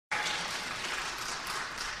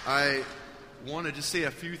I want to just say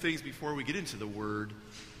a few things before we get into the Word.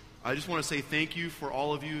 I just want to say thank you for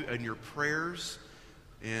all of you and your prayers.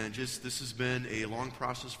 And just this has been a long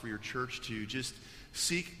process for your church to just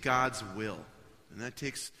seek God's will. And that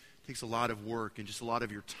takes a lot of work and just a lot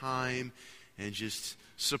of your time and just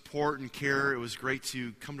support and care. It was great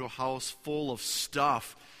to come to a house full of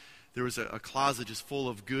stuff. There was a closet just full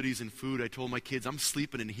of goodies and food. I told my kids, I'm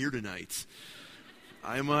sleeping in here tonight.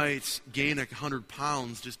 I might gain 100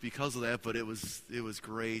 pounds just because of that, but it was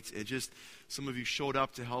great. And just some of you showed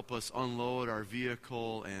up to help us unload our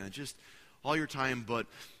vehicle and just all your time. But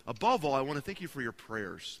above all, I want to thank you for your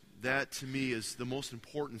prayers. That, to me, is the most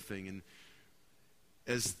important thing. And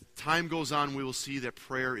as time goes on, we will see that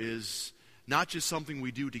prayer is not just something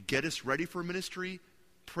we do to get us ready for ministry.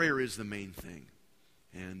 Prayer is the main thing.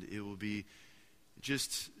 And it will be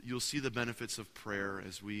you'll see the benefits of prayer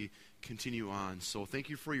as we continue on. So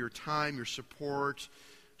thank you for your time, your support,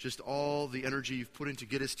 just all the energy you've put in to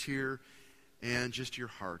get us here, and just your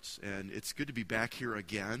hearts. And it's good to be back here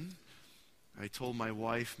again. I told my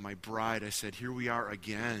wife, my bride, I said, here we are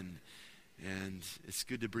again. And it's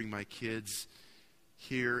good to bring my kids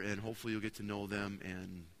here, and hopefully you'll get to know them.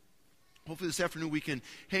 And hopefully this afternoon we can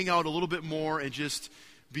hang out a little bit more and just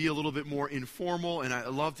be a little bit more informal, and I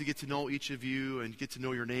love to get to know each of you and get to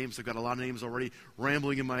know your names. I've got a lot of names already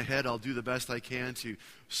rambling in my head. I'll do the best I can to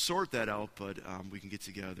sort that out, but we can get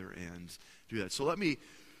together and do that. So let me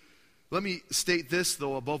state this,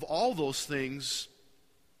 though. Above all those things,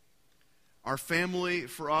 our family,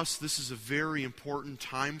 for us, this is a very important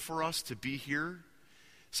time for us to be here.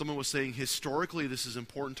 Someone was saying historically this is an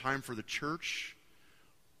important time for the church,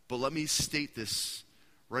 but let me state this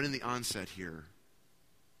right in the onset here.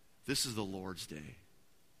 This is the Lord's day.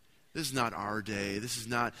 This is not our day. This is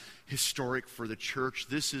not historic for the church.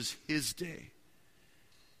 This is His day.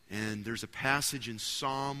 And there's a passage in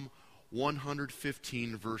Psalm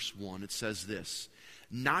 115, verse 1. It says this,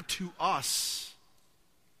 Not to us,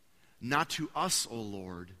 O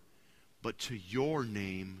Lord, but to your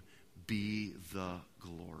name be the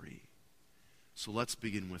glory. So let's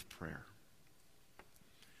begin with prayer.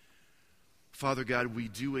 Father God, we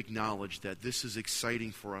do acknowledge that this is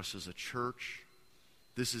exciting for us as a church.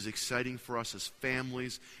 This is exciting for us as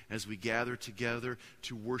families as we gather together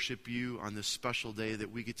to worship you on this special day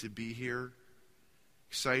that we get to be here.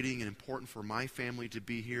 Exciting and important for my family to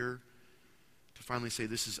be here, to finally say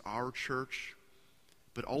this is our church,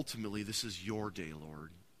 but ultimately this is your day,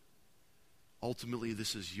 Lord. Ultimately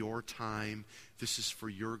this is your time. This is for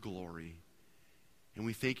your glory. And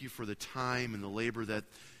we thank you for the time and the labor that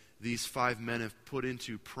these 5 men have put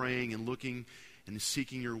into praying and looking and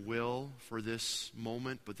seeking your will for this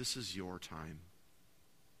moment, but this is your time.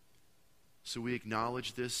 So we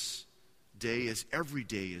acknowledge this day as every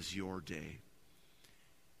day is your day.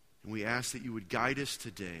 And we ask that you would guide us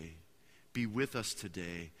today, be with us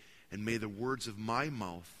today, and may the words of my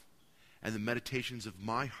mouth and the meditations of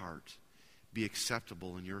my heart be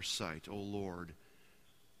acceptable in your sight, O Lord,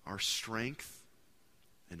 our strength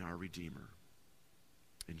and our Redeemer.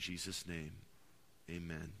 In Jesus' name,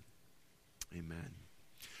 amen. Amen.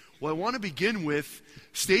 Well, I want to begin with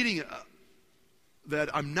stating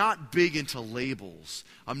that I'm not big into labels.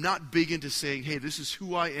 I'm not big into saying, hey, this is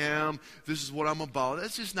who I am, this is what I'm about.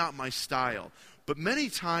 That's just not my style. But many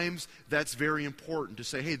times that's very important to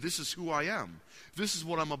say, hey, this is who I am. This is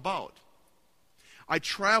what I'm about. I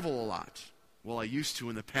travel a lot. Well, I used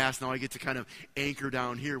to in the past. Now I get to kind of anchor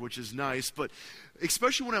down here, which is nice. But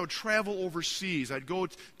especially when I would travel overseas, I'd go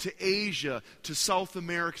to Asia, to South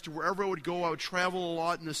America, to wherever I would go. I would travel a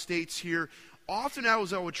lot in the States here. Often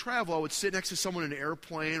as I would travel, I would sit next to someone in an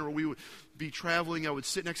airplane, or we would be traveling, I would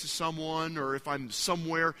sit next to someone, or if I'm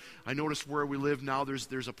somewhere, I notice where we live now,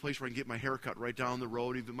 there's a place where I can get my hair cut right down the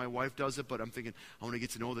road. Even my wife does it, but I'm thinking, I want to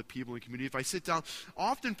get to know the people in the community. If I sit down,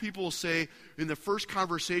 often people will say in the first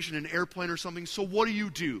conversation in an airplane or something, so what do you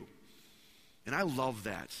do? And I love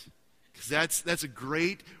that. Because that's a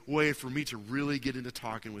great way for me to really get into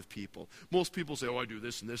talking with people. Most people say, oh, I do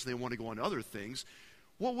this and this, and they want to go on to other things.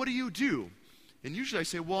 Well, what do you do? And usually I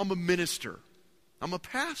say, well, I'm a minister. I'm a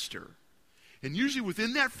pastor. And usually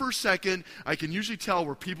within that first second, I can usually tell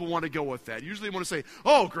where people want to go with that. Usually they want to say,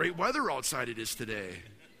 oh, great weather outside it is today.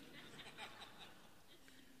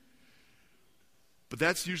 But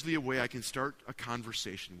that's usually a way I can start a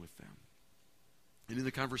conversation with them. And in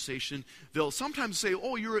the conversation, they'll sometimes say,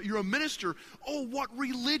 oh, you're a minister. Oh, what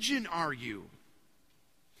religion are you?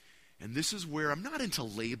 And this is where I'm not into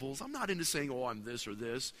labels. I'm not into saying, oh, I'm this or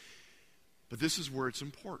this. But this is where it's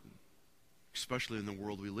important, especially in the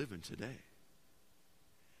world we live in today.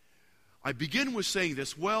 I begin with saying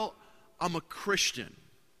this, well, I'm a Christian.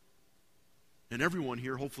 And everyone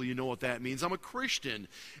here, hopefully you know what that means. I'm a Christian.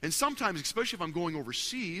 And sometimes, especially if I'm going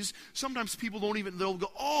overseas, sometimes people they'll go,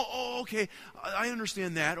 oh, okay, I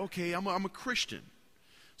understand that. Okay, I'm a Christian.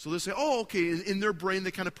 So they'll say, oh, okay, in their brain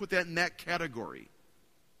they kind of put that in that category.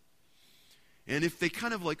 And if they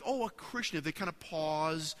kind of like, oh, a Christian, if they kind of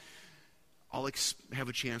pause, I'll have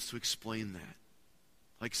a chance to explain that.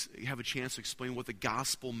 Like, have a chance to explain what the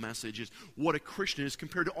gospel message is, what a Christian is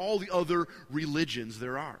compared to all the other religions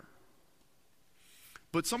there are.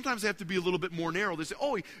 But sometimes they have to be a little bit more narrow. They say,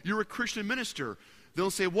 oh, you're a Christian minister.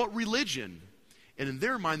 They'll say, what religion? And in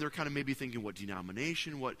their mind, they're kind of maybe thinking, what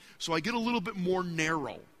denomination? What? So I get a little bit more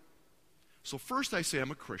narrow. So first I say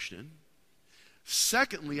I'm a Christian.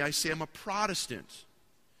 Secondly, I say I'm a Protestant.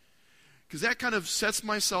 Because that kind of sets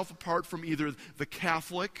myself apart from either the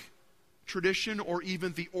Catholic tradition or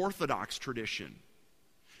even the Orthodox tradition.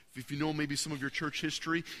 If you know maybe some of your church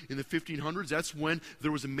history, in the 1500s, that's when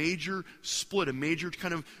there was a major split, a major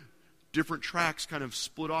kind of different tracks kind of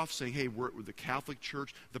split off, saying, hey, we're the Catholic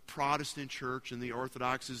Church, the Protestant Church, and the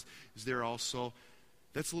Orthodox is there also.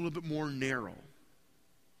 That's a little bit more narrow.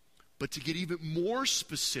 But to get even more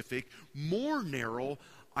specific, more narrow,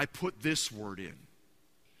 I put this word in.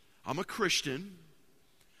 I'm a Christian.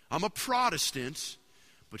 I'm a Protestant.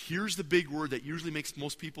 But here's the big word that usually makes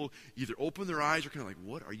most people either open their eyes or kind of like,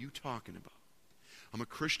 what are you talking about? I'm a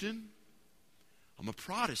Christian, I'm a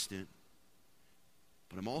Protestant,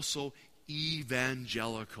 but I'm also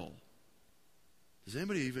evangelical. Does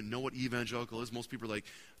anybody even know what evangelical is? Most people are like,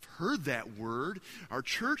 I've heard that word. Our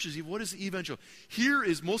church is, what is evangelical?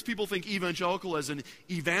 Most people think evangelical as an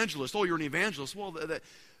evangelist. Oh, you're an evangelist. Well,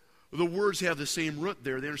 the words have the same root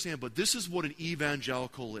there, they understand. But this is what an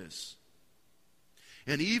evangelical is.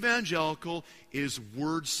 An evangelical is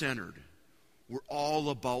word-centered. We're all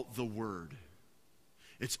about the Word.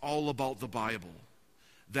 It's all about the Bible.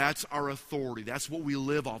 That's our authority. That's what we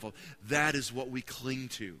live off of. That is what we cling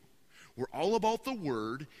to. We're all about the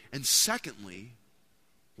Word. And secondly,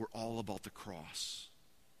 we're all about the cross.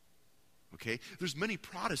 Okay? There's many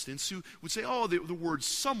Protestants who would say, oh, the Word's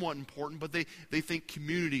somewhat important, but they think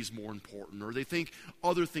community is more important, or they think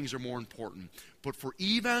other things are more important. But for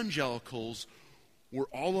evangelicals, we're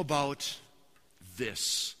all about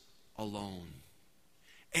this alone.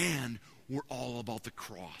 And we're all about the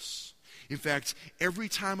cross. In fact, every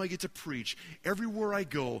time I get to preach, everywhere I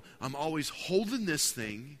go, I'm always holding this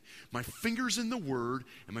thing, my fingers in the Word,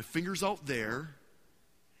 and my fingers out there,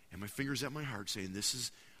 and my fingers at my heart saying,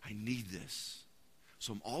 I need this.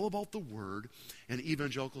 So I'm all about the Word, and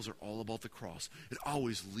evangelicals are all about the cross. It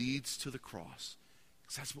always leads to the cross.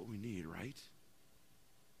 Because that's what we need, right?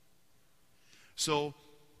 So,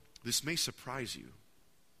 this may surprise you,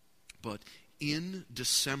 but in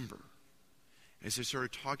December, as I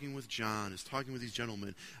started talking with John, as talking with these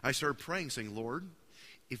gentlemen, I started praying, saying, Lord,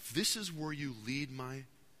 if this is where you lead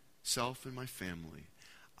myself and my family,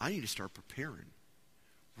 I need to start preparing.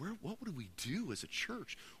 What would we do as a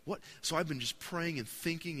church? So I've been just praying and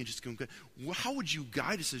thinking and just going, how would you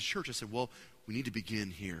guide us as a church? I said, well, we need to begin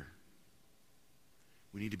here.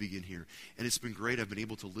 We need to begin here. And it's been great. I've been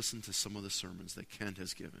able to listen to some of the sermons that Kent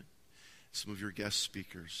has given, some of your guest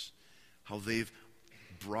speakers, how they've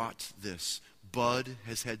brought this. Bud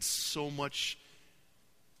has had so much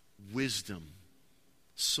wisdom,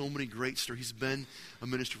 so many great stories. He's been a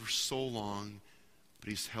minister for so long, but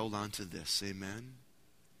he's held on to this. Amen?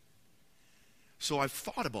 So I've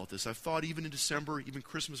thought about this. I've thought even in December, even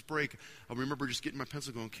Christmas break, I remember just getting my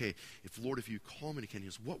pencil going, okay, Lord, if you call me to Kenya,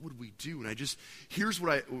 what would we do? And here's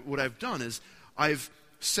what I've done is I've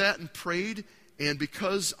sat and prayed, and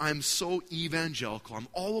because I'm so evangelical, I'm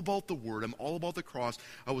all about the Word, I'm all about the cross,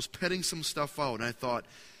 I was petting some stuff out, and I thought,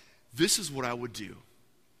 this is what I would do.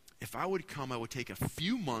 If I would come, I would take a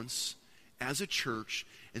few months as a church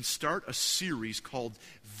and start a series called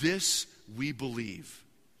This We Believe.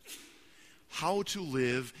 How to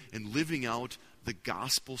live and living out the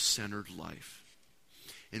gospel-centered life.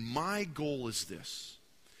 And my goal is this.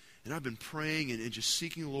 And I've been praying and just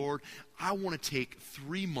seeking the Lord. I want to take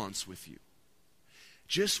 3 months with you.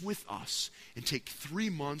 Just with us. And take 3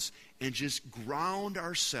 months and just ground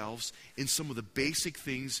ourselves in some of the basic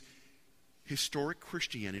things historic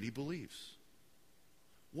Christianity believes.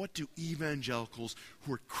 What do evangelicals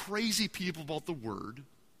who are crazy people about the Word,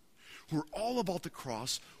 who are all about the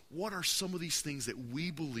cross, what are some of these things that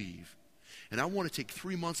we believe? And I want to take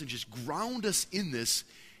 3 months and just ground us in this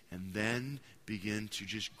and then begin to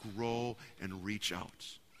just grow and reach out.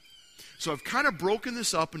 So I've kind of broken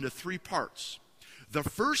this up into 3 parts. The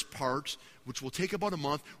first part, which will take about a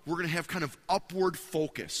month, we're going to have kind of upward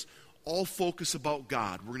focus. All focus about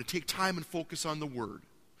God. We're going to take time and focus on the Word.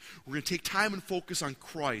 We're going to take time and focus on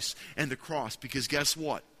Christ and the cross, because guess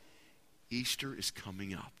what? Easter is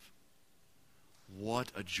coming up.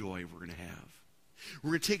 What a joy we're going to have.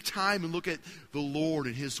 We're going to take time and look at the Lord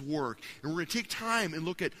and his work. And we're going to take time and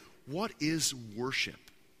look at what is worship.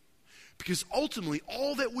 Because ultimately,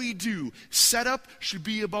 all that we do, set up, should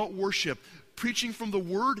be about worship. Preaching from the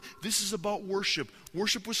Word, this is about worship.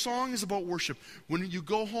 Worship with song is about worship. When you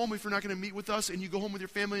go home, if you're not going to meet with us, and you go home with your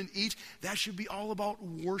family and eat, that should be all about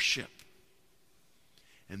worship.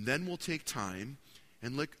 And then we'll take time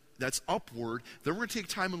and look, that's upward. Then we're going to take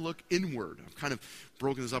time and look inward. I've kind of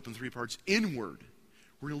broken this up in 3 parts. Inward.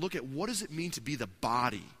 We're going to look at what does it mean to be the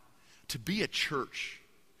body, to be a church.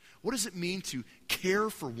 What does it mean to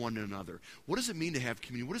care for one another? What does it mean to have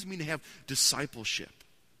community? What does it mean to have discipleship?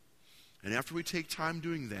 And after we take time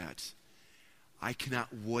doing that, I cannot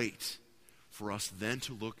wait for us then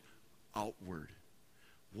to look outward.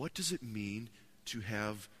 What does it mean to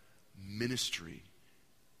have ministry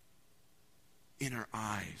in our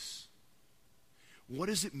eyes? What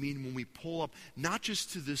does it mean when we pull up, not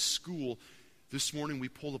just to this school? This morning we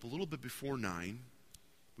pulled up a little bit before 9.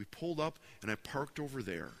 We pulled up and I parked over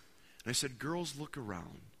there. And I said, girls, look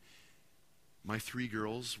around. My 3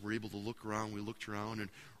 girls were able to look around. We looked around, and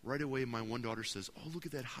right away my one daughter says, oh, look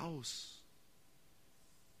at that house.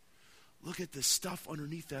 Look at the stuff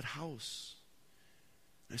underneath that house.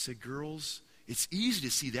 And I said, girls, it's easy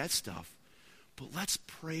to see that stuff, but let's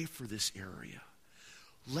pray for this area.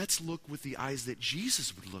 Let's look with the eyes that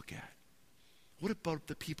Jesus would look at. What about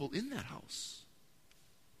the people in that house?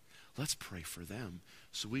 Let's pray for them.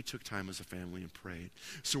 So we took time as a family and prayed.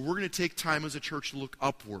 So we're going to take time as a church to look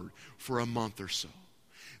upward for a month or so.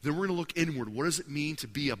 Then we're going to look inward. What does it mean to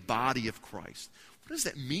be a body of Christ? What does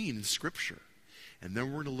that mean in Scripture? And then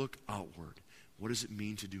we're going to look outward. What does it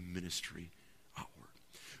mean to do ministry outward?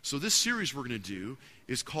 So this series we're going to do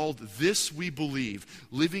is called This We Believe,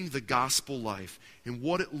 Living the Gospel Life, and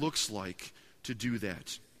what it looks like to do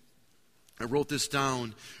that. I wrote this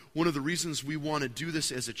down. One of the reasons we want to do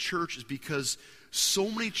this as a church is because so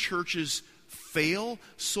many churches fail,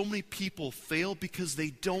 so many people fail because they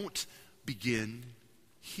don't begin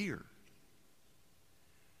here.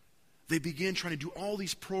 They begin trying to do all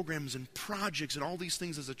these programs and projects and all these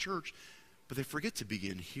things as a church, but they forget to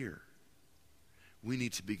begin here. We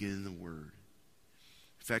need to begin in the Word.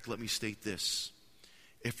 In fact, let me state this.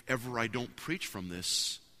 If ever I don't preach from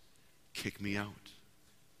this, kick me out.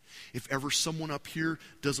 If ever someone up here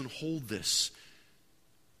doesn't hold this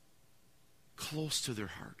close to their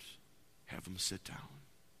heart, have them sit down.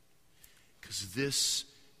 Because this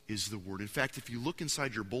is the Word. In fact, if you look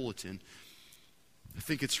inside your bulletin, I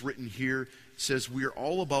think it's written here, it says we are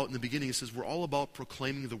all about, in the beginning it says we're all about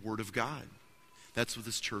proclaiming the Word of God. That's what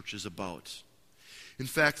this church is about. In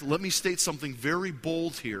fact, let me state something very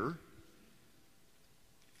bold here.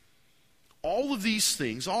 All of these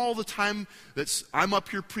things, all the time that I'm up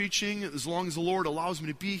here preaching, as long as the Lord allows me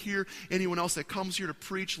to be here, anyone else that comes here to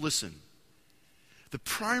preach, listen. The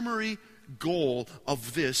primary goal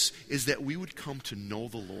of this is that we would come to know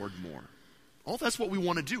the Lord more. Oh, that's what we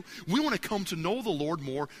want to do. We want to come to know the Lord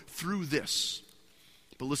more through this.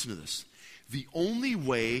 But listen to this. The only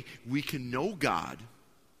way we can know God,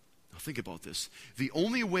 now think about this, the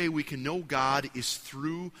only way we can know God is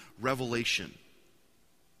through revelation.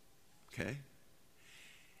 Okay?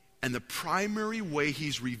 And the primary way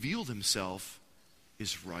he's revealed himself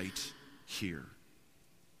is right here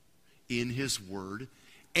in his Word.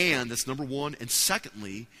 And that's number one. And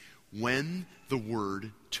secondly, when the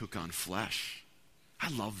Word took on flesh. I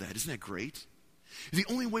love that. Isn't that great? The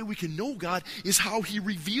only way we can know God is how he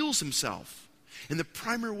reveals himself. And the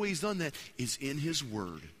primary way he's done that is in his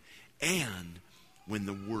Word. And when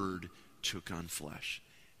the Word took on flesh.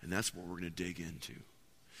 And that's what we're going to dig into.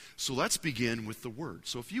 So let's begin with the Word.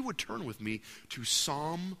 So if you would turn with me to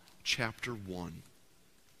Psalm chapter 1.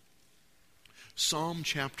 Psalm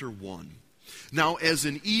chapter 1. Now, as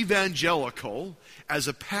an evangelical, as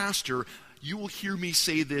a pastor, you will hear me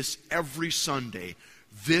say this every Sunday.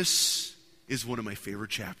 This is one of my favorite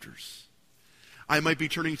chapters. I might be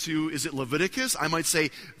turning to, is it Leviticus? I might say,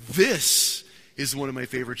 this is one of my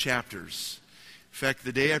favorite chapters. In fact,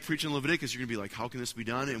 the day I preach in Leviticus, you're going to be like, how can this be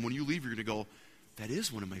done? And when you leave, you're going to go, that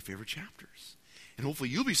is one of my favorite chapters. And hopefully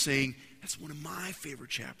you'll be saying, that's one of my favorite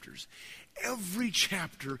chapters. Every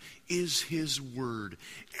chapter is his Word.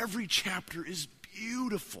 Every chapter is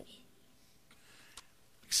beautiful.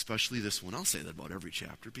 Especially this one. I'll say that about every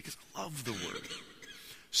chapter because I love the Word.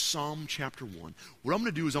 Psalm chapter 1. What I'm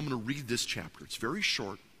going to do is I'm going to read this chapter. It's very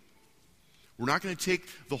short. We're not going to take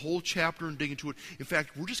the whole chapter and dig into it. In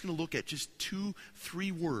fact, we're just going to look at just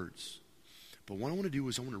 2-3 words. But what I want to do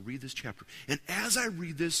is I want to read this chapter. And as I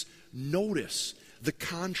read this, notice the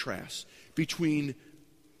contrast between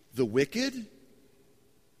the wicked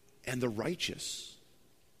and the righteous.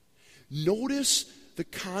 Notice the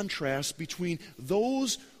contrast between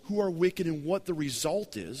those who are wicked and what the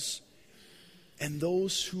result is, and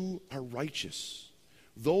those who are righteous.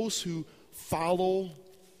 Those who follow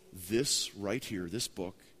this right here, this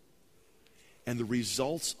book, and the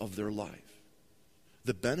results of their life.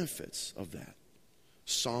 The benefits of that.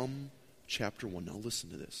 Psalm chapter 1. Now listen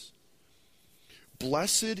to this.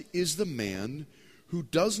 Blessed is the man who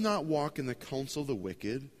does not walk in the counsel of the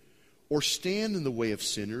wicked, or stand in the way of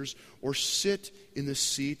sinners, or sit in the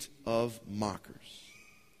seat of mockers.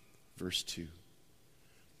 Verse 2.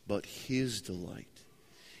 But his delight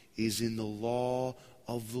is in the law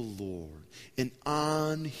of the Lord, and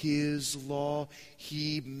on his law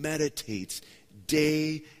he meditates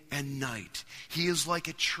day and night. He is like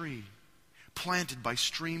a tree planted by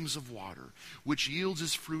streams of water, which yields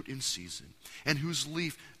his fruit in season, and whose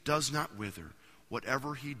leaf does not wither.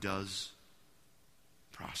 Whatever he does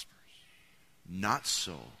prospers. Not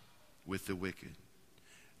so with the wicked.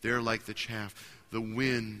 They're like the chaff, the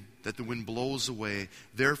wind blows away.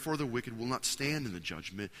 Therefore the wicked will not stand in the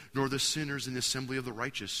judgment, nor the sinners in the assembly of the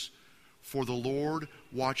righteous. For the Lord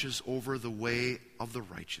watches over the way of the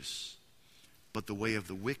righteous, but the way of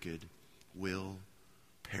the wicked will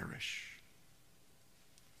perish.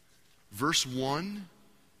 Verse 1,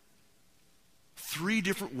 3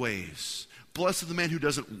 different ways. Blessed is the man who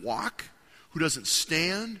doesn't walk, who doesn't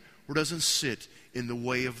stand, or doesn't sit in the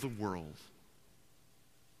way of the world.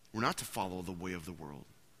 We're not to follow the way of the world.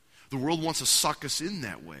 The world wants to suck us in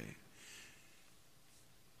that way.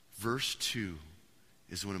 Verse 2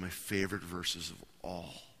 is one of my favorite verses of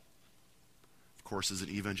all. Of course, as an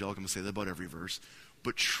evangelical, I'm going to say that about every verse.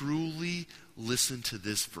 But truly listen to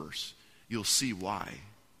this verse. You'll see why.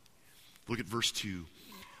 Look at verse 2.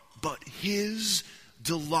 But his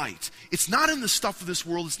delight. It's not in the stuff of this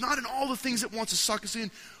world. It's not in all the things that wants to suck us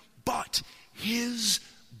in. But his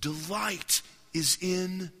delight is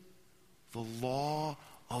in the law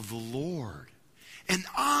of the Lord. And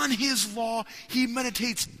on his law he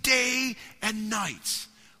meditates day and night.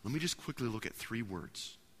 Let me just quickly look at 3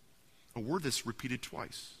 words. A word that's repeated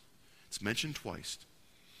twice. It's mentioned twice.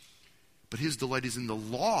 But his delight is in the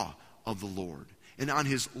law of the Lord. And on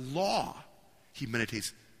his law he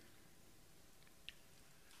meditates.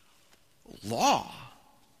 Law.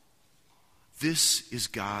 This is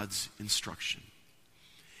God's instruction.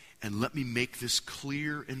 And let me make this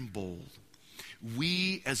clear and bold.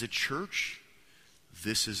 We as a church,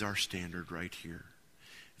 this is our standard right here.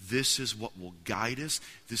 This is what will guide us.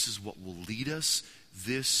 This is what will lead us.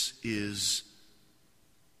 This is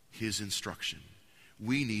his instruction.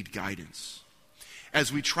 We need guidance.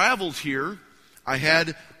 As we traveled here, I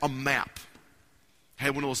had a map. I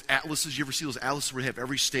had one of those atlases. You ever see those atlases where they have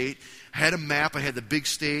every state? I had a map. I had the big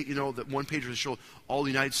state, that one page that showed all the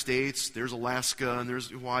United States. There's Alaska and there's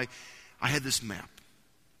Hawaii. I had this map.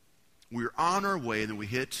 We were on our way, and then we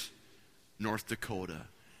hit North Dakota,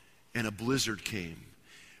 and a blizzard came.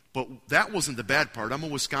 But that wasn't the bad part. I'm a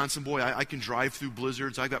Wisconsin boy. I can drive through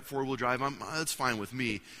blizzards. I got 4-wheel drive. That's fine with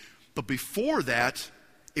me. But before that,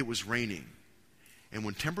 it was raining. And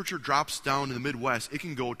when temperature drops down in the Midwest, it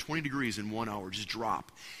can go 20 degrees in 1 hour, just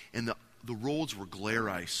drop. And the roads were glare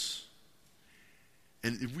ice.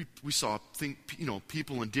 And we saw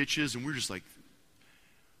people in ditches, and we were just like,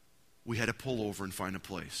 we had to pull over and find a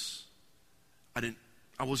place.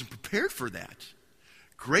 I wasn't prepared for that.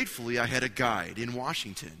 Gratefully, I had a guide in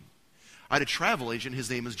Washington. I had a travel agent. His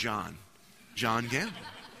name is John Gamble.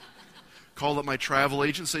 Called up my travel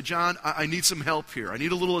agent and said, John, I need some help here. I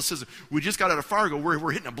need a little assistance. We just got out of Fargo.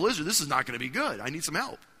 We're hitting a blizzard. This is not going to be good. I need some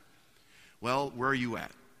help. Well, where are you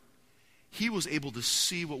at? He was able to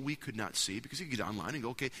see what we could not see because he could get online and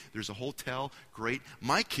go, okay, there's a hotel. Great.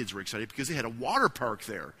 My kids were excited because they had a water park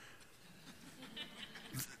there.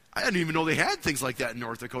 I didn't even know they had things like that in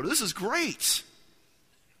North Dakota. This is great.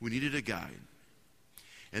 We needed a guide.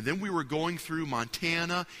 And then we were going through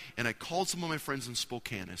Montana, and I called some of my friends in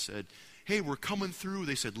Spokane. I said, hey, we're coming through.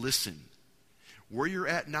 They said, listen, where you're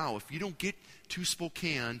at now, if you don't get to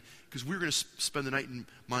Spokane, because we were going to spend the night in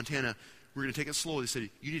Montana, we're going to take it slow. They said,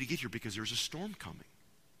 you need to get here because there's a storm coming.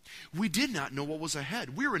 We did not know what was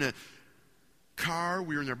ahead. We were in a car.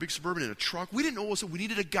 We were in our big Suburban in a truck. We didn't know what was ahead. We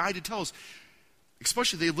needed a guide to tell us.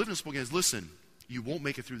 Especially they lived in Spokane. Listen, you won't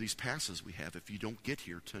make it through these passes we have if you don't get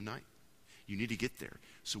here tonight. You need to get there.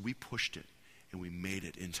 So we pushed it, and we made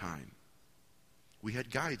it in time. We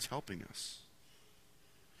had guides helping us.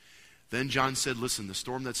 Then John said, listen, the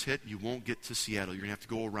storm that's hit, you won't get to Seattle. You're going to have to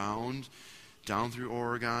go around down through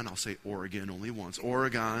Oregon. I'll say Oregon only once.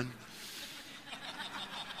 Oregon.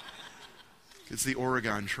 It's the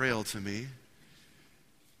Oregon Trail to me.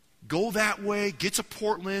 Go that way, get to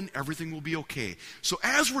Portland, everything will be okay. So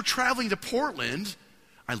as we're traveling to Portland,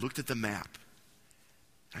 I looked at the map.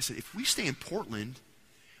 I said, if we stay in Portland,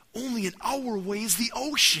 only an hour away is the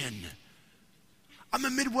ocean. I'm a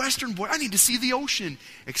Midwestern boy. I need to see the ocean.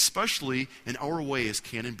 Especially an hour away is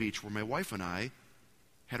Cannon Beach, where my wife and I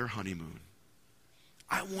had our honeymoon.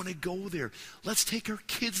 I want to go there. Let's take our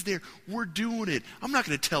kids there. We're doing it. I'm not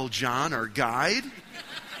going to tell John, our guide.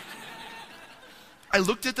 I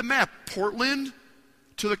looked at the map. Portland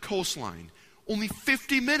to the coastline. Only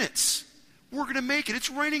 50 minutes. We're going to make it. It's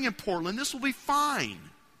raining in Portland. This will be fine.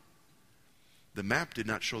 The map did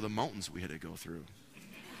not show the mountains we had to go through.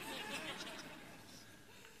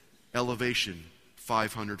 Elevation,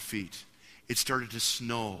 500 feet. It started to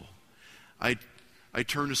snow. I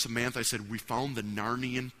turned to Samantha, I said, we found the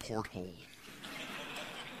Narnian porthole.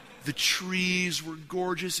 The trees were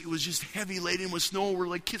gorgeous. It was just heavy laden with snow.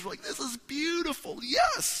 Kids were like, this is beautiful.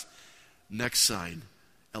 Yes. Next sign,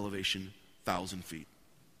 elevation, 1,000 feet.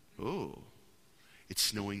 Oh, it's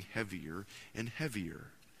snowing heavier and heavier.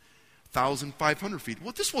 1,500 feet.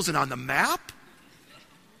 Well, this wasn't on the map.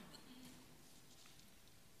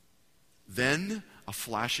 Then a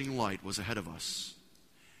flashing light was ahead of us.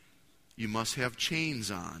 You must have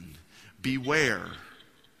chains on. Beware.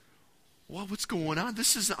 Well, what's going on?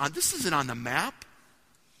 This isn't on the map.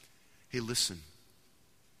 Hey, listen.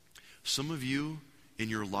 Some of you in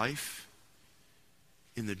your life,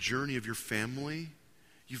 in the journey of your family,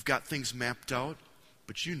 you've got things mapped out,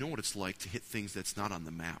 but you know what it's like to hit things that's not on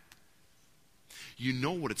the map. You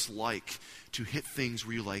know what it's like to hit things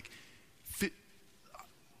where you're like,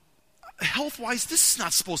 health-wise, this is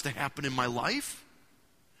not supposed to happen in my life.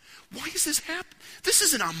 Why is this happen? This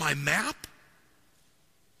isn't on my map.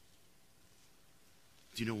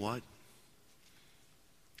 Do you know what?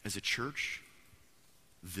 As a church,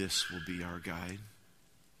 this will be our guide.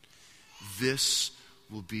 This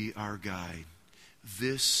will be our guide.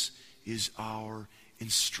 This is our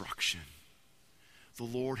instruction. The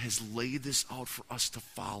Lord has laid this out for us to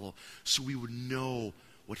follow so we would know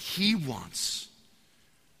what He wants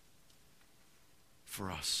for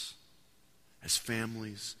us as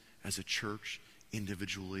families, as a church,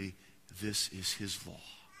 individually. This is His law.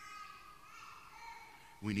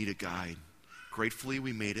 We need a guide. Gratefully,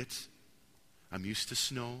 we made it. I'm used to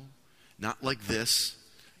snow. Not like this,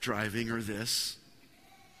 driving or this.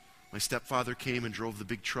 My stepfather came and drove the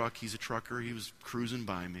big truck. He's a trucker. He was cruising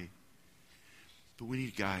by me. But we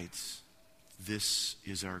need guides. This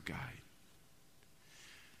is our guide.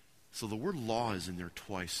 So the word law is in there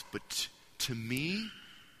twice. But to me,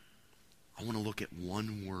 I want to look at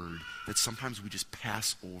one word that sometimes we just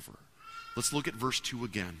pass over. Let's look at verse 2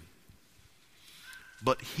 again.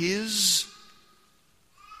 But his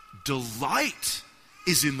delight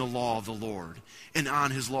is in the law of the Lord, and on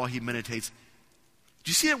his law he meditates. Do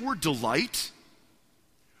you see that word delight?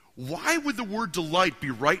 Why would the word delight be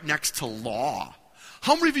right next to law?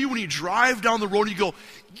 How many of you, when you drive down the road, you go,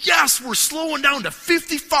 yes, we're slowing down to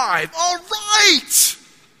 55. All right.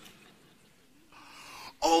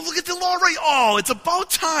 Oh, look at the law right. Oh, it's about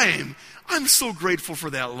time. I'm so grateful for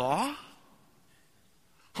that law.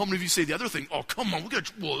 How many of you say the other thing? Oh, come on,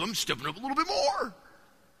 I'm stepping up a little bit more.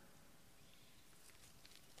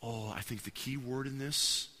 Oh, I think the key word in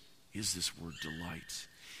this is this word delight.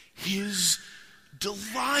 His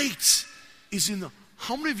delight is in the...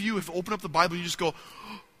 How many of you have opened up the Bible and you just go,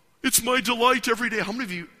 it's my delight every day? How many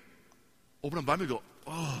of you open up the Bible and go,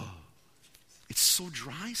 oh, it's so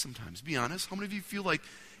dry sometimes? Be honest. How many of you feel like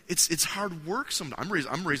it's hard work sometimes?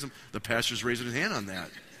 I'm raising, the pastor's raising his hand on that.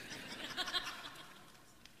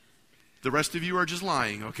 The rest of you are just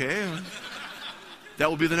lying, okay? That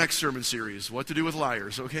will be the next sermon series, what to do with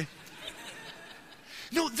liars, okay?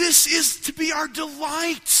 No, this is to be our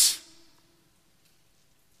delight.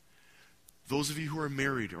 Those of you who are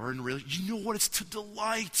married or in relationship, you know what it's to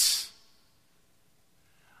delight.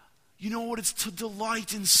 You know what it's to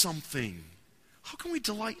delight in something. How can we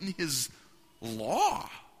delight in His law?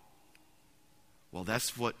 Well,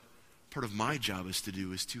 that's what part of my job is to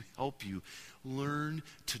do, is to help you learn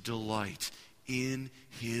to delight in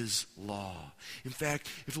His law. In fact,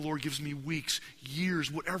 if the Lord gives me weeks,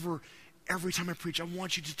 years, whatever, every time I preach, I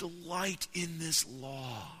want you to delight in this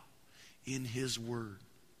law, in His word.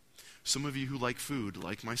 Some of you who like food,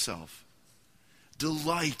 like myself,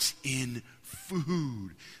 delight in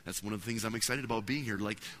food. That's one of the things I'm excited about being here.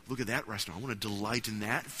 Like, look at that restaurant. I want to delight in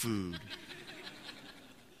that food.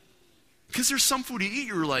 Because there's some food you eat,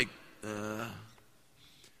 you're like,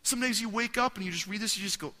 Some days you wake up and you just read this, you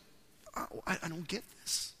just go, oh, I don't get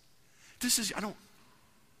this.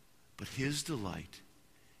 But his delight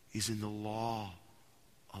is in the law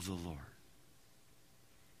of the Lord.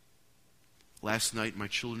 Last night, my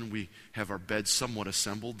children, we have our beds somewhat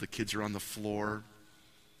assembled. The kids are on the floor.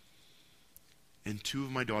 And two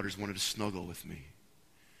of my daughters wanted to snuggle with me.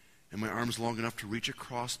 And my arm's long enough to reach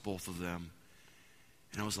across both of them.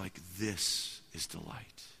 And I was like, this is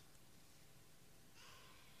delight.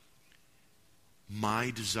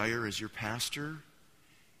 My desire as your pastor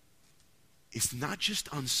is not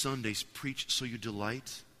just on Sundays preach so you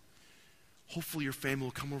delight. Hopefully your family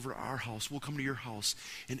will come over to our house. We'll come to your house.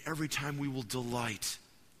 And every time we will delight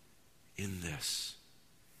in this.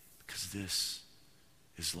 Because this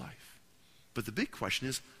is life. But the big question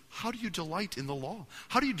is, how do you delight in the law?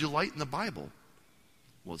 How do you delight in the Bible?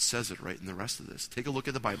 Well, it says it right in the rest of this. Take a look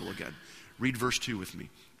at the Bible again. Read verse 2 with me.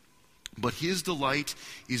 But his delight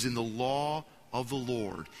is in the law of the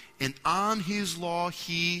Lord. And on his law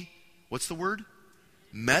he, what's the word?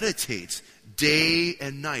 Meditates day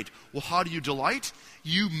and night. Well, how do you delight?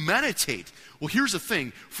 You meditate. Well, here's the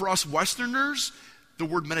thing. For us Westerners, the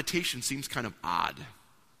word meditation seems kind of odd.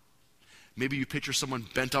 Maybe you picture someone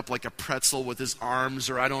bent up like a pretzel with his arms,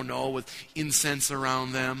 or I don't know, with incense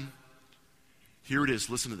around them. Here it is.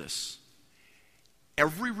 Listen to this.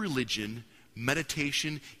 Every religion,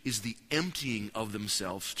 meditation is the emptying of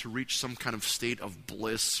themselves to reach some kind of state of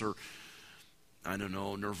bliss or, I don't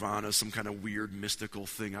know, nirvana, some kind of weird mystical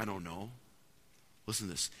thing. I don't know. Listen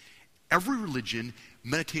to this. Every religion,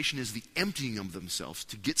 meditation is the emptying of themselves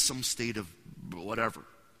to get some state of whatever.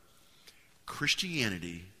 For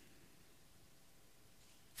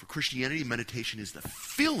Christianity, meditation is the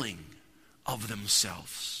filling of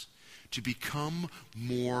themselves to become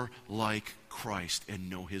more like Christ and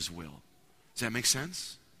know his will. Does that make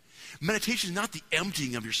sense? Meditation is not the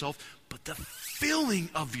emptying of yourself, but the filling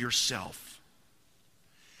of yourself.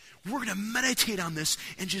 We're going to meditate on this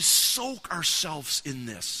and just soak ourselves in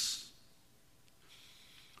this.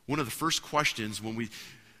 One of the first questions when we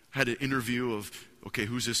had an interview of, okay,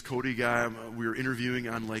 who's this Cody guy? We were interviewing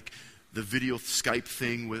on like the video Skype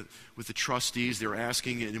thing with the trustees. They were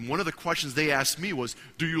asking, and one of the questions they asked me was,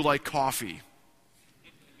 do you like coffee?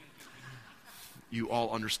 You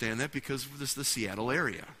all understand that because this is the Seattle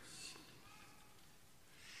area.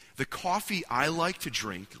 The coffee I like to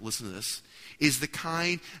drink, listen to this, is the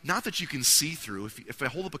kind, not that you can see through. If I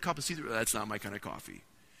hold up a cup and see through, that's not my kind of coffee.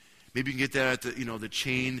 Maybe you can get that at the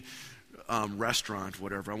chain restaurant,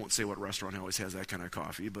 whatever. I won't say what restaurant always has that kind of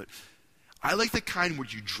coffee, but I like the kind where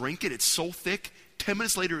you drink it, it's so thick, 10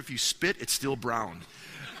 minutes later if you spit, it's still brown.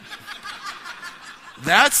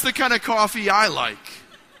 That's the kind of coffee I like.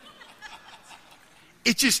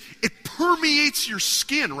 It permeates your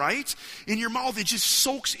skin, right? In your mouth, it just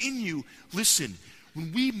soaks in you. Listen,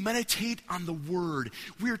 when we meditate on the Word,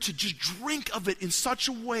 we are to just drink of it in such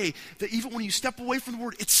a way that even when you step away from the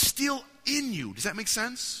Word, it's still in you. Does that make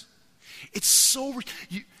sense? It's so rich.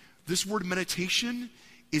 This word meditation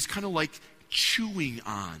is kind of like chewing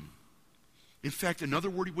on. In fact, another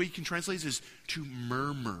way you can translate is to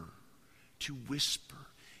murmur, to whisper.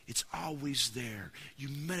 It's always there. You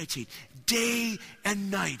meditate day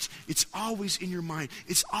and night. It's always in your mind.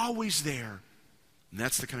 It's always there. And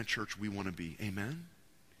that's the kind of church we want to be. Amen?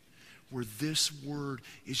 Where this word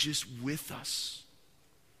is just with us.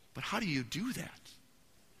 But how do you do that?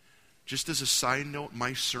 Just as a side note,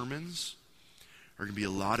 my sermons are going to be a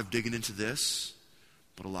lot of digging into this,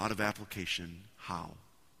 but a lot of application. How?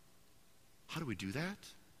 How do we do that?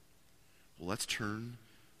 Well, let's turn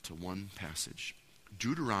to one passage.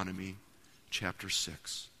 Deuteronomy chapter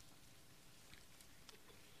 6.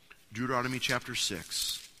 Deuteronomy chapter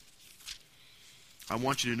 6. I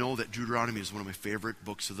want you to know that Deuteronomy is one of my favorite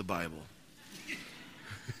books of the Bible.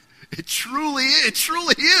 It truly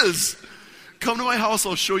is. Come to my house,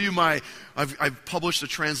 I'll show you I've published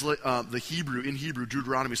the Hebrew,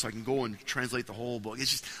 Deuteronomy, so I can go and translate the whole book.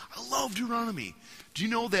 I love Deuteronomy. Do you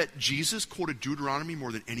know that Jesus quoted Deuteronomy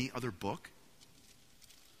more than any other book?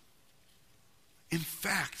 In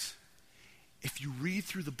fact, if you read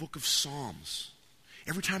through the book of Psalms,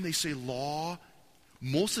 every time they say law,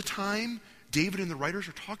 most of the time, David and the writers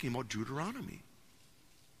are talking about Deuteronomy.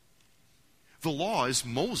 The law is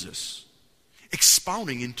Moses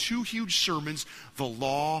expounding in 2 huge sermons the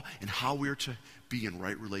law and how we are to be in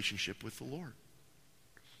right relationship with the Lord.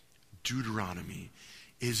 Deuteronomy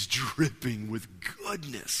is dripping with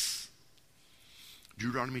goodness.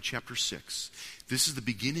 Deuteronomy chapter 6. This is the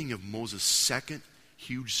beginning of Moses' second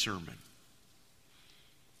huge sermon.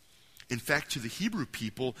 In fact, to the Hebrew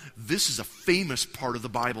people, this is a famous part of the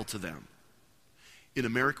Bible to them. In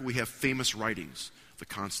America, we have famous writings, the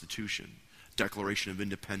Constitution, Declaration of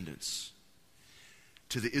Independence.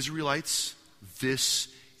 To the Israelites, this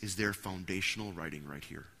is their foundational writing right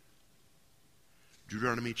here.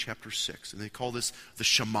 Deuteronomy chapter 6. And they call this the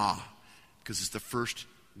Shema, because it's the first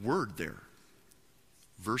word there.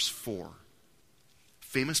 Verse 4.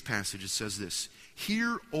 Famous passage, it says this: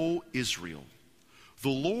 Hear, O Israel, the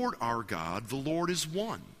Lord our God, the Lord is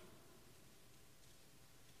one.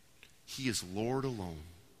 He is Lord alone.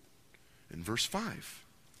 In verse 5.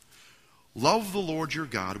 Love the Lord your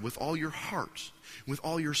God with all your heart, with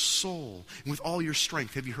all your soul, and with all your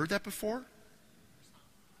strength. Have you heard that before?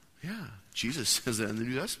 Yeah. Jesus says that in the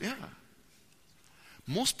New Testament. Yeah.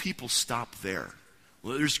 Most people stop there.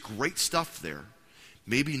 Well, there's great stuff there.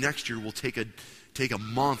 Maybe next year we'll take a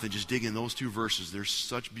month and just dig in those two verses. There's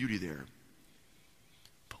such beauty there.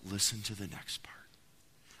 But listen to the next part.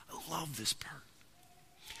 I love this part.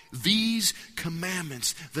 These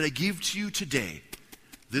commandments that I give to you today,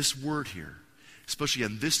 this word here, especially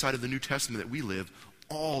on this side of the New Testament that we live,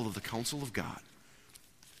 all of the counsel of God.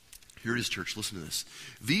 Here it is, church. Listen to this.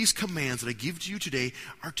 These commands that I give to you today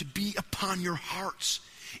are to be upon your hearts.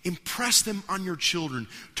 Impress them on your children.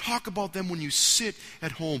 Talk about them when you sit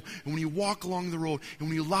at home and when you walk along the road and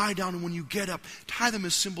when you lie down and when you get up. Tie them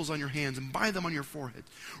as symbols on your hands and bind them on your forehead.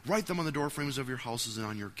 Write them on the doorframes of your houses and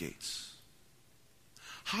on your gates.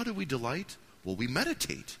 How do we delight? Well, we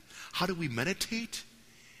meditate. How do we meditate?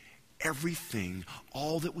 Everything,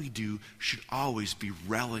 all that we do should always be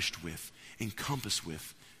relished with, encompassed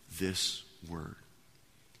with this word.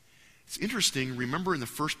 It's interesting, remember in the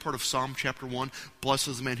first part of Psalm chapter 1, blessed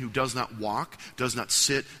is the man who does not walk, does not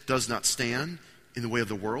sit, does not stand in the way of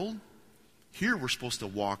the world. Here we're supposed to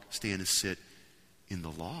walk, stand, and sit in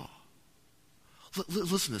the law.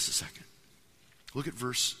 Listen to this a second. Look at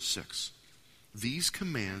verse 6. These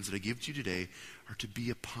commands that I give to you today are to be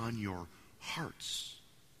upon your hearts.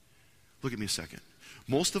 Look at me a second.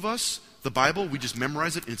 Most of us, the Bible, we just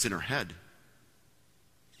memorize it and it's in our head.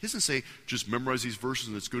 He doesn't say, just memorize these verses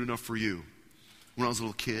and it's good enough for you. When I was a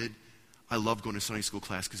little kid, I loved going to Sunday school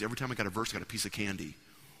class because every time I got a verse, I got a piece of candy.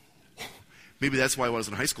 Maybe that's why when I was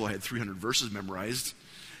in high school, I had 300 verses memorized.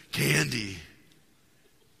 Candy.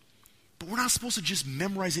 But we're not supposed to just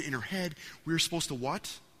memorize it in our head. We're supposed to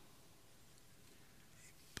what?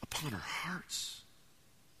 Upon our hearts.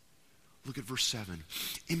 Look at verse 7.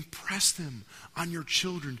 Impress them on your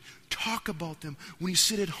children. Talk about them when you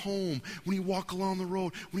sit at home, when you walk along the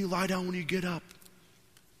road, when you lie down, when you get up.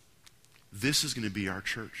 This is going to be our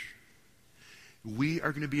church. We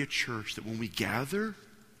are going to be a church that when we gather,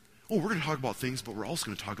 we're going to talk about things, but we're also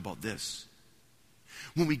going to talk about this.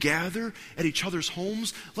 When we gather at each other's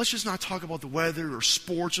homes, let's just not talk about the weather or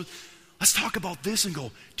sports. Let's talk about this and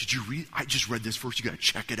go, did you read? I just read this verse. You got to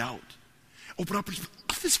check it out. Open up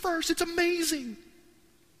this verse. It's amazing.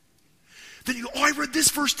 Then you go, I read this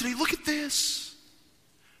verse today. Look at this.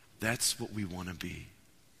 That's what we want to be.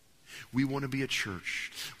 We want to be a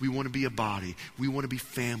church. We want to be a body. We want to be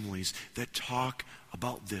families that talk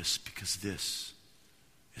about this because this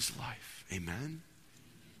is life. Amen?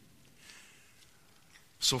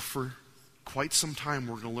 So for quite some time,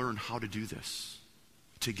 we're going to learn how to do this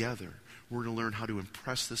together. We're going to learn how to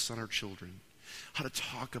impress this on our children, how to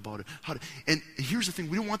talk about it. And here's the thing.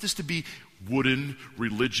 We don't want this to be wooden,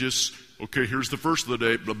 religious, okay, here's the verse of the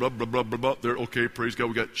day, blah, blah, blah, blah, blah, blah. There, okay, praise God,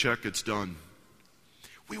 we got check, it's done.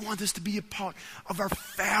 We want this to be a part of our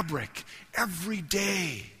fabric every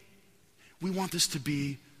day. We want this to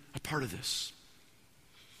be a part of this.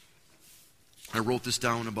 I wrote this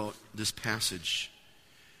down about this passage.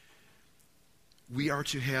 We are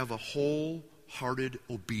to have a wholehearted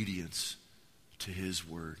obedience to His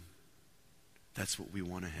word. That's what we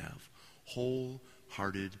want to have.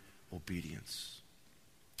 Wholehearted obedience.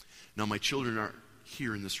 Now, my children aren't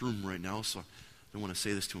here in this room right now, so I don't want to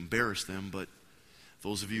say this to embarrass them, but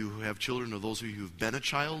those of you who have children or those of you who have been a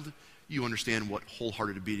child, you understand what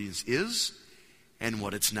wholehearted obedience is and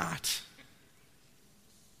what it's not.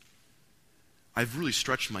 I've really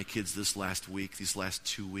stretched my kids this last week, these last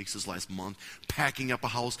 2 weeks, this last month, packing up a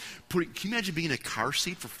house. Can you imagine being in a car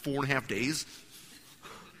seat for 4.5 days?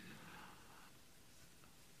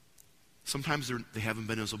 Sometimes they haven't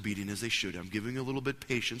been as obedient as they should. I'm giving a little bit of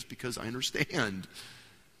patience because I understand.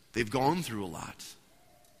 They've gone through a lot.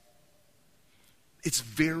 It's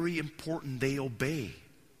very important they obey.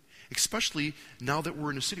 Especially now that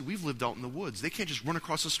we're in a city. We've lived out in the woods. They can't just run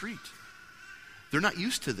across the street. They're not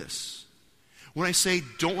used to this. When I say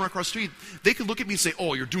don't run across the street, they could look at me and say,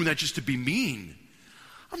 oh, you're doing that just to be mean.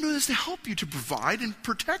 I'm doing this to help you, to provide and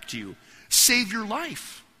protect you, save your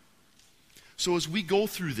life. So as we go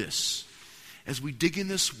through this, as we dig in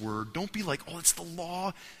this word, don't be like, oh, it's the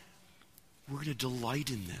law. We're going to delight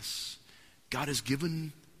in this. God has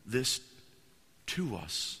given this to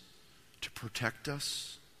us to protect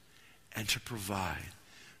us and to provide,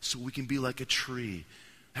 so we can be like a tree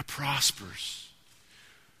that prospers.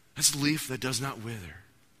 That's a leaf that does not wither.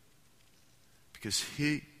 Because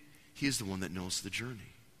he is the one that knows the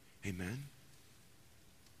journey. Amen?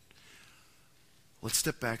 Let's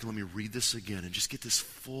step back and let me read this again and just get this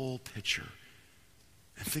full picture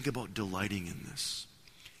and think about delighting in this.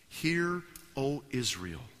 Hear, O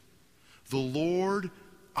Israel, the Lord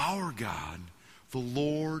our God, the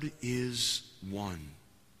Lord is one.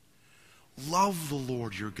 Love the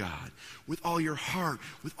Lord your God with all your heart,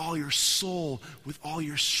 with all your soul, with all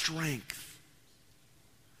your strength.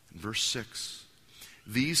 In verse 6,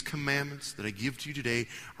 these commandments that I give to you today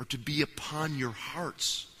are to be upon your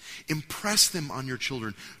hearts. Impress them on your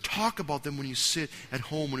children. Talk about them when you sit at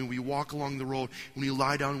home, when you walk along the road, when you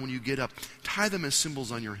lie down, when you get up. Tie them as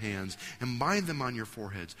symbols on your hands and bind them on your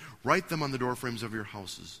foreheads. Write them on the doorframes of your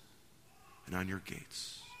houses and on your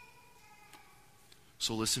gates.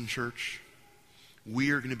 So listen, church,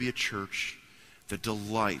 we are going to be a church that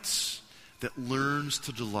delights, that learns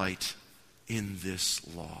to delight in this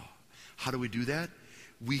law. How do we do that?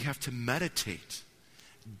 We have to meditate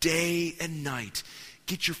day and night.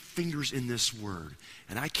 Get your fingers in this word.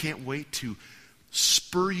 And I can't wait to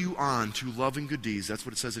spur you on to love and good deeds. That's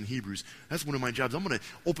what it says in Hebrews. That's one of my jobs. I'm going to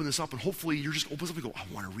open this up, and hopefully you're just open this up and go, I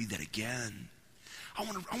want to read that again. I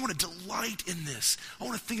want to delight in this. I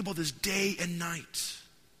want to think about this day and night.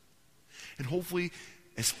 And hopefully,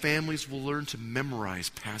 as families, we'll learn to memorize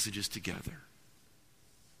passages together.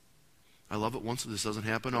 I love it once. This doesn't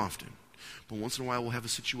happen often. But once in a while, we'll have a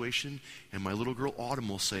situation, and my little girl, Autumn,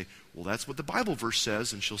 will say, well, that's what the Bible verse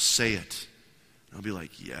says, and she'll say it. And I'll be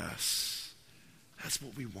like, yes, that's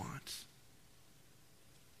what we want.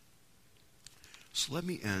 So let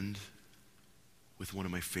me end with one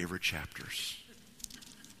of my favorite chapters,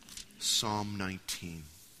 Psalm 19.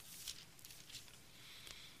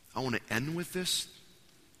 I want to end with this,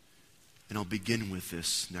 and I'll begin with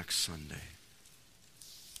this next Sunday.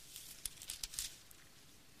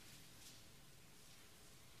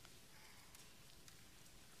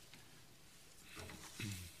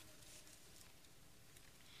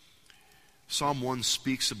 Psalm 1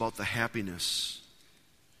 speaks about the happiness.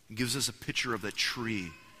 It gives us a picture of that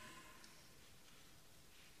tree.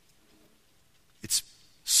 It's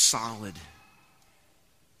solid.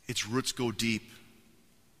 Its roots go deep.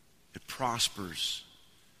 It prospers.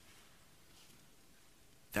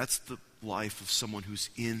 That's the life of someone who's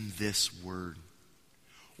in this word.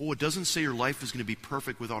 Oh, it doesn't say your life is going to be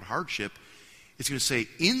perfect without hardship. It's going to say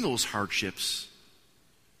in those hardships,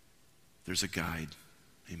 there's a guide.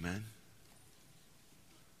 Amen?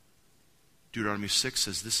 Deuteronomy 6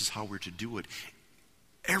 says this is how we're to do it.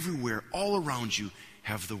 Everywhere, all around you,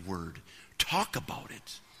 have the word. Talk about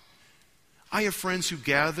it. I have friends who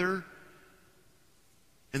gather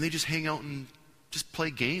and they just hang out and just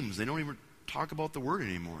play games. They don't even talk about the word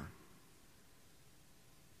anymore.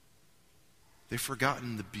 They've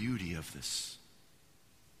forgotten the beauty of this.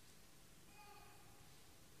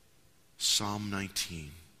 Psalm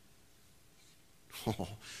 19. Oh,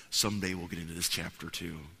 someday we'll get into this chapter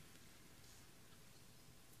too.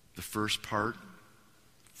 The first part,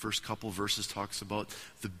 first couple verses talks about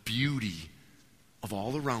the beauty of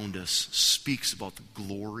all around us, speaks about the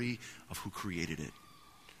glory of who created it.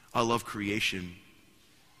 I love creation,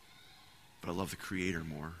 but I love the Creator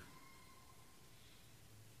more.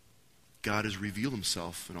 God has revealed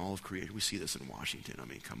himself in all of creation. We see this in Washington. I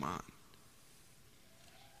mean, come on.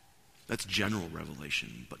 That's general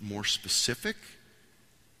revelation, but more specific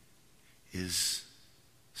is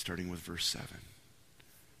starting with verse 7.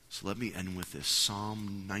 So let me end with this.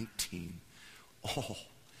 Psalm 19. Oh,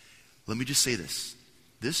 let me just say this.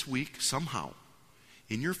 This week, somehow,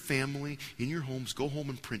 in your family, in your homes, go home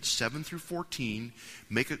and print 7 through 14.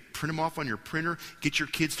 Print them off on your printer. Get your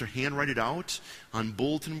kids to handwrite it out on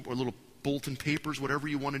bulletin or little bulletin papers, whatever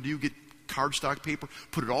you want to do. Get cardstock paper.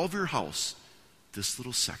 Put it all over your house. This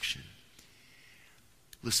little section.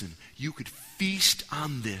 Listen, you could feast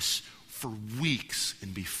on this for weeks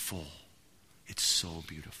and be full. It's so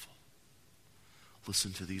beautiful.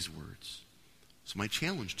 Listen to these words. So my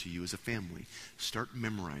challenge to you as a family, start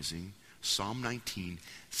memorizing Psalm 19,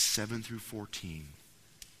 7 through 14.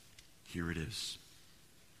 Here it is.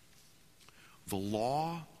 The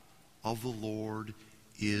law of the Lord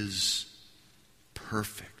is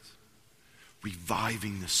perfect,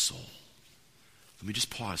 reviving the soul. Let me just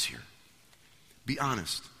pause here. Be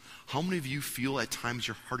honest. How many of you feel at times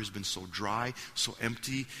your heart has been so dry, so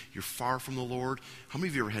empty, you're far from the Lord? How many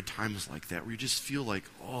of you ever had times like that where you just feel like,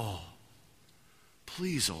 oh,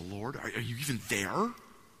 please, oh Lord, are you even there?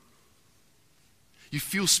 You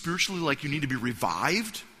feel spiritually like you need to be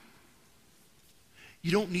revived?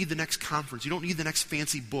 You don't need the next conference. You don't need the next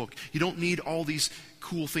fancy book. You don't need all these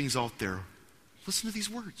cool things out there. Listen to these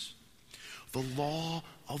words. The law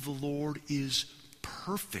of the Lord is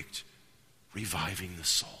perfect, reviving the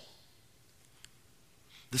soul.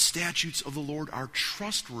 The statutes of the Lord are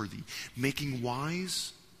trustworthy, making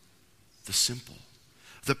wise the simple.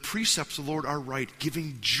 The precepts of the Lord are right,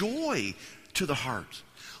 giving joy to the heart.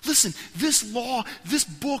 Listen, this law, this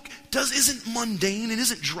book isn't mundane and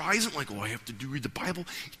isn't dry, isn't like, oh, I have to read the Bible.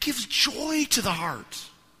 It gives joy to the heart.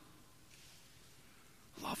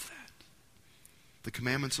 Love that. The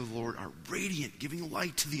commandments of the Lord are radiant, giving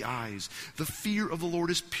light to the eyes. The fear of the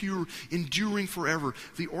Lord is pure, enduring forever.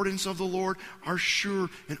 The ordinances of the Lord are sure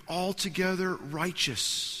and altogether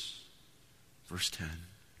righteous. Verse 10.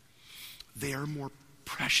 They are more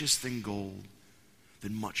precious than gold,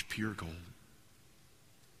 than much pure gold.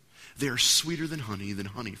 They are sweeter than honey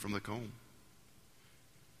from the comb.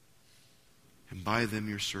 And by them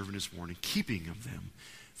your servant is warned. In keeping of them,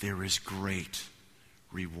 there is great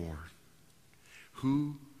reward.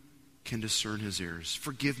 Who can discern his errors?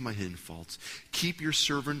 Forgive my hidden faults. Keep your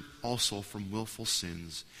servant also from willful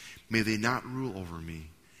sins. May they not rule over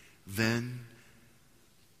me. Then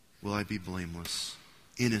will I be blameless,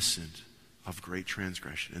 innocent of great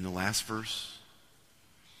transgression. In the last verse,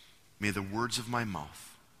 may the words of my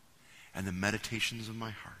mouth and the meditations of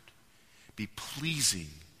my heart be pleasing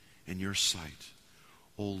in your sight,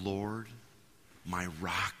 O Lord, my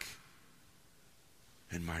rock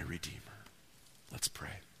and my redeemer. Let's pray.